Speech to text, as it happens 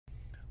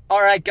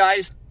Alright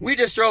guys, we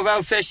just drove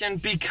out fishing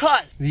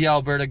because the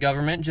Alberta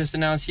government just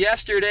announced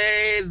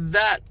yesterday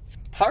that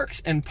parks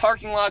and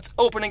parking lots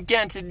open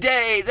again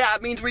today.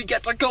 That means we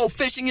get to go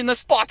fishing in the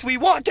spots we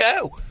want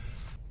to.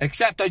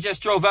 Except I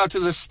just drove out to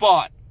the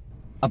spot.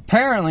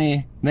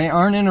 Apparently, they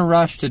aren't in a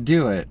rush to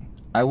do it.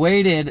 I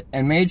waited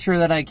and made sure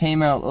that I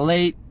came out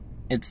late.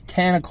 It's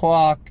 10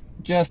 o'clock,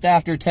 just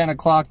after 10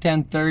 o'clock,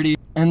 10:30,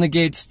 and the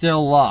gate's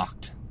still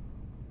locked.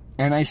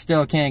 And I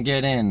still can't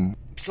get in.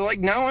 So like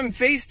now I'm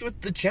faced with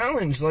the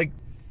challenge, like,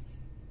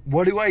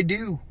 what do I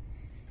do?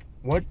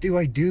 What do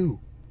I do?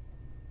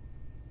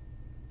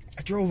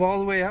 I drove all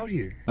the way out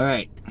here. All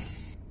right,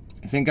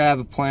 I think I have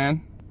a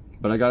plan,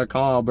 but I gotta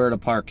call Alberta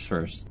Parks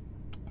first.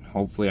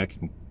 Hopefully I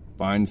can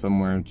find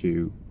somewhere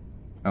to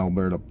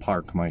Alberta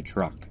park my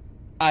truck.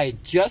 I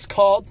just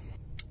called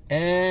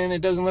and it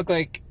doesn't look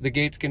like the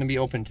gate's gonna be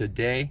open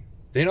today.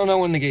 They don't know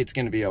when the gate's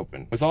gonna be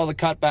open. With all the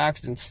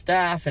cutbacks and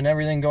staff and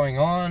everything going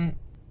on,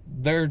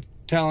 they're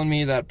telling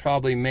me that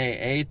probably May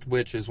 8th,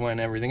 which is when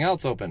everything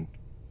else opened.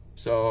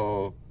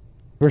 So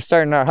we're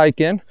starting our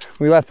hike in.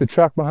 We left the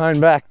truck behind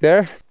back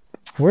there.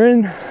 We're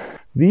in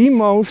the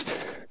most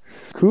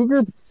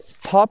cougar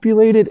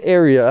populated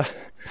area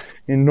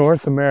in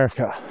North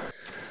America.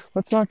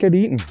 Let's not get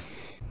eaten.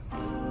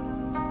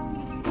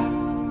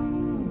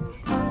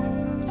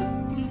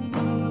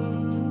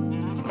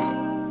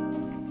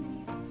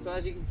 So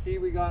as you can see,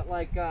 we got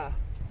like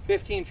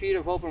 15 feet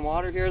of open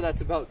water here.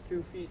 That's about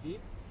 2 feet deep,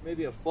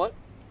 maybe a foot.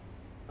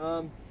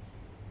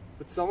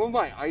 But some of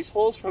my ice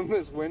holes from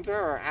this winter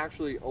are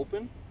actually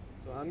open.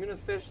 So I'm gonna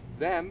fish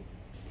them.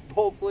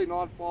 Hopefully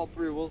not fall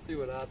through. We'll see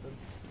what happens.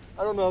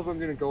 I don't know if I'm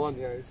gonna go on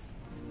the ice.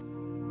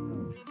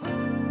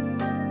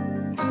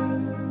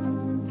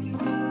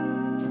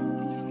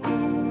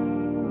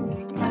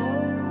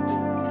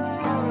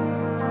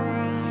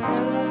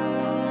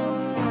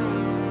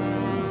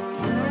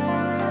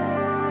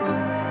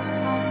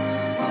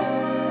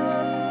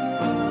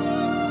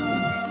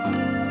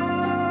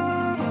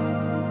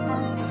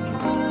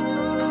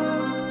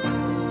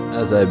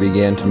 As I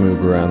began to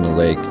move around the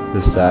lake,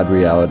 the sad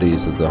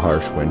realities of the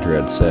harsh winter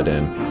had set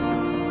in.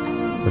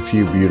 A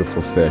few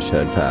beautiful fish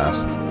had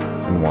passed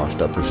and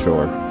washed up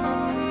ashore.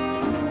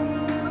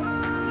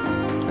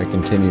 I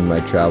continued my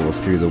travels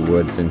through the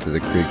woods into the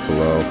creek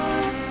below,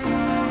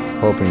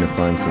 hoping to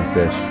find some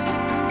fish.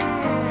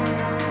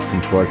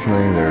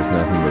 Unfortunately, there was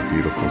nothing but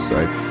beautiful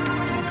sights,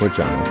 which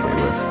I'm okay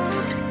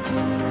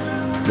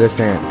with. This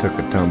ant took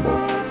a tumble,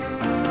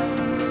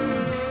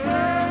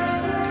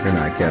 and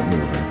I kept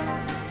moving.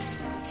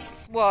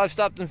 Well, I've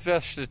stopped and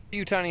fished a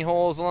few tiny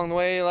holes along the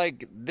way,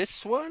 like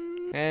this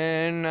one,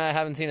 and I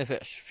haven't seen a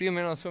fish. A few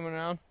minnows swimming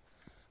around,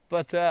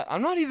 but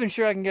I'm not even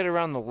sure I can get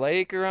around the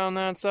lake around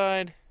that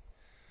side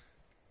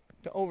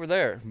to over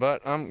there,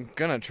 but I'm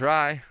gonna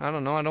try. I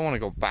don't know, I don't want to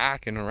go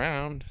back and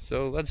around,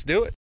 so let's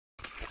do it.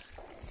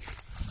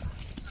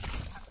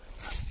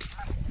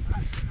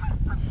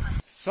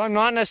 So I'm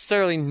not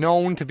necessarily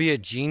known to be a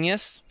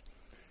genius,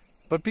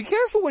 but be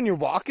careful when you're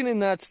walking in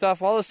that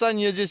stuff. All of a sudden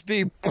you'll just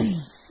be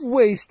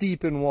waist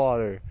deep in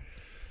water.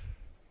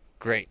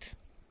 Great.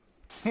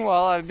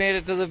 Well, I've made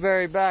it to the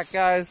very back,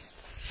 guys.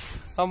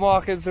 I'm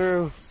walking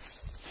through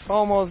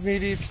almost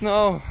knee-deep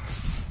snow.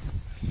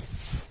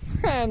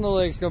 And the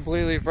lake's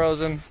completely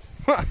frozen.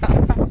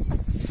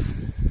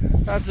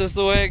 That's just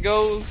the way it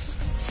goes.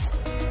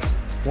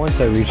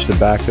 Once I reached the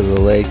back of the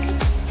lake,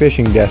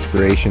 fishing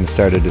desperation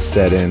started to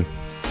set in.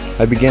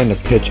 I began to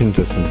pitch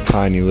into some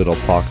tiny little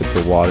pockets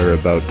of water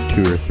about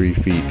 2 or 3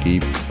 feet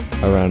deep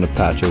around a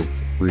patch of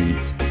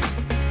reeds.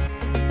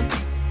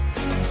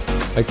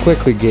 I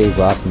quickly gave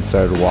up and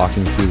started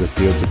walking through the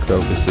fields of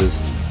crocuses,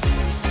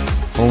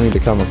 only to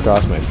come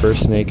across my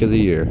first snake of the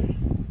year.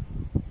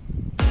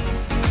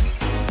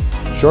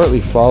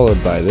 Shortly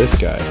followed by this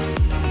guy,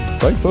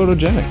 quite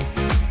photogenic.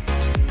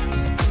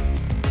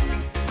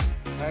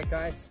 Alright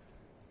guys,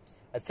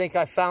 I think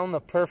I found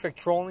the perfect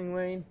trolling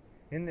lane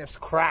in this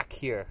crack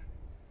here.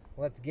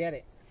 Let's get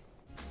it.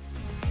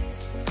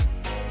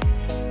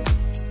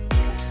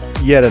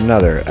 Yet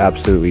another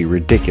absolutely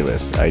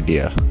ridiculous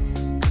idea.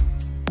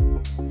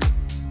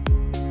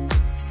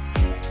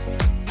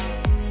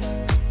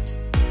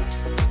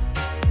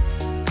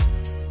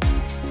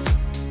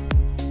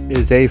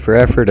 Is A for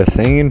effort a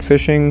thing in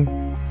fishing?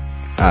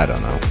 I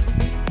don't know.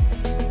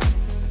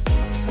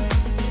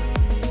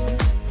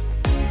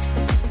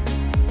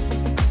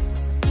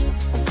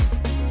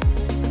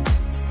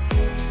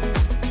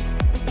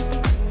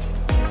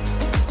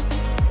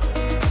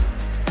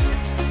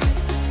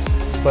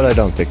 But I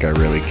don't think I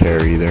really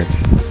care either.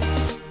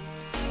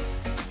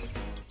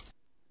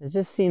 I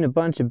just seen a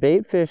bunch of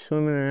bait fish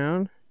swimming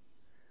around.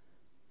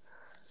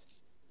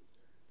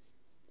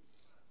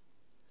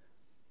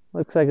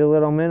 Looks like a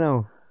little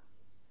minnow.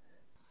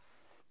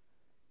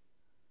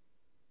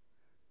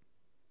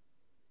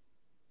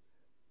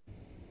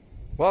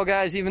 Well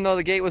guys, even though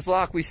the gate was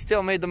locked, we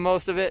still made the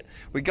most of it.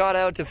 We got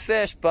out to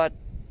fish, but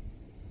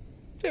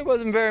there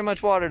wasn't very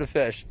much water to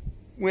fish.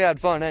 we had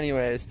fun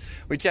anyways.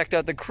 We checked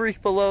out the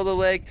creek below the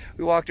lake.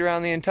 We walked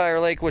around the entire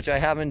lake, which I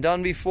haven't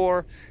done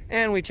before.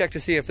 And we checked to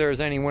see if there was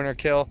any winter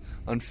kill.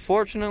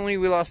 Unfortunately,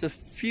 we lost a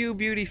few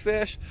beauty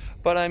fish,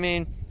 but I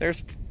mean,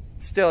 there's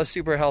still a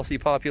super healthy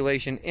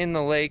population in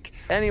the lake.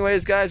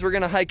 Anyways, guys, we're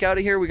gonna hike out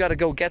of here. We gotta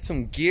go get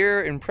some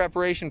gear in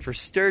preparation for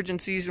sturgeon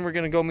season. We're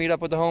gonna go meet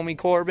up with the homie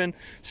Corbin.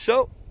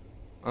 So,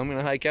 I'm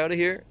gonna hike out of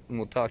here, and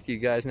we'll talk to you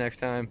guys next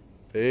time.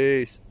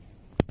 Peace.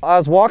 I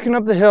was walking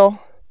up the hill.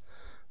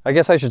 I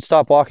guess I should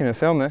stop walking and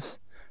film this.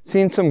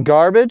 Seen some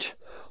garbage.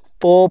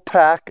 Full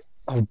pack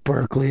of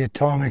Berkeley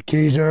atomic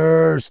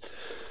teasers.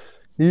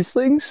 These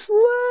things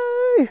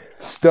slay.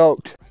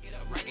 Stoked.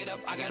 Rack it up,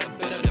 I got a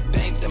bit of the